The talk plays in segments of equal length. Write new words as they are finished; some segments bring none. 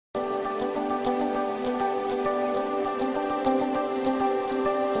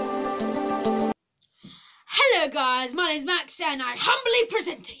guys, my name's Max and I humbly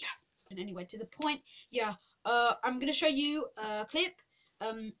present to you. And anyway, to the point, yeah, I'm gonna show you a clip.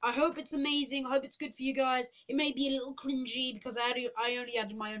 I hope it's amazing. I hope it's good for you guys. It may be a little cringy because I only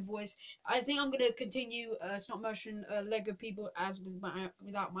added my own voice. I think I'm gonna continue stop motion Lego people as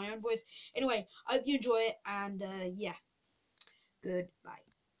without my own voice. Anyway, I hope you enjoy it and yeah, goodbye.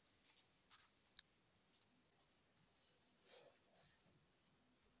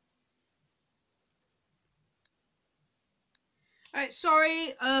 Alright,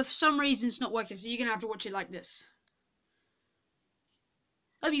 sorry, for some reason it's not working, so you're gonna have to watch it like this.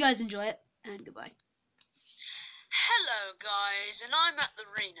 Hope you guys enjoy it, and goodbye. Hello guys, and I'm at the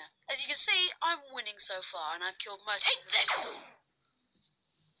arena. As you can see, I'm winning so far, and I've killed most. Take this!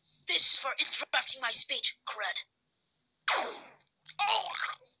 This is for interrupting my speech, crud. Oh.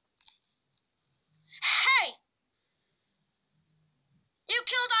 Hey! You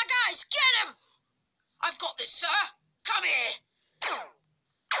killed our guys! Get him! I've got this, sir! Come here!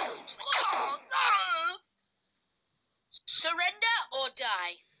 Surrender or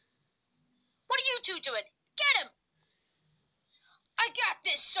die? What are you two doing? Get him! I got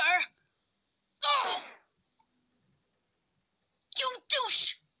this, sir! Oh! You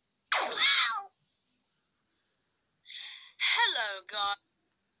douche! Ow! Hello, guys.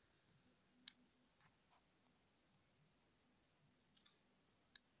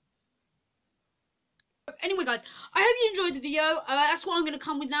 Anyway, guys, I hope you enjoyed the video. That's what I'm going to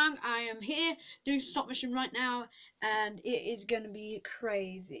come with now. I am here doing some stop motion right now, and it is going to be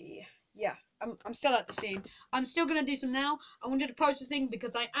crazy. Yeah, I'm still at the scene. I'm still going to do some now. I wanted to post a thing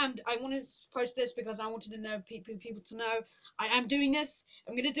because I wanted to post this because I wanted to know people to know I am doing this.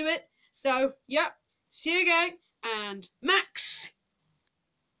 I'm going to do it. So, yeah, see you again, and Max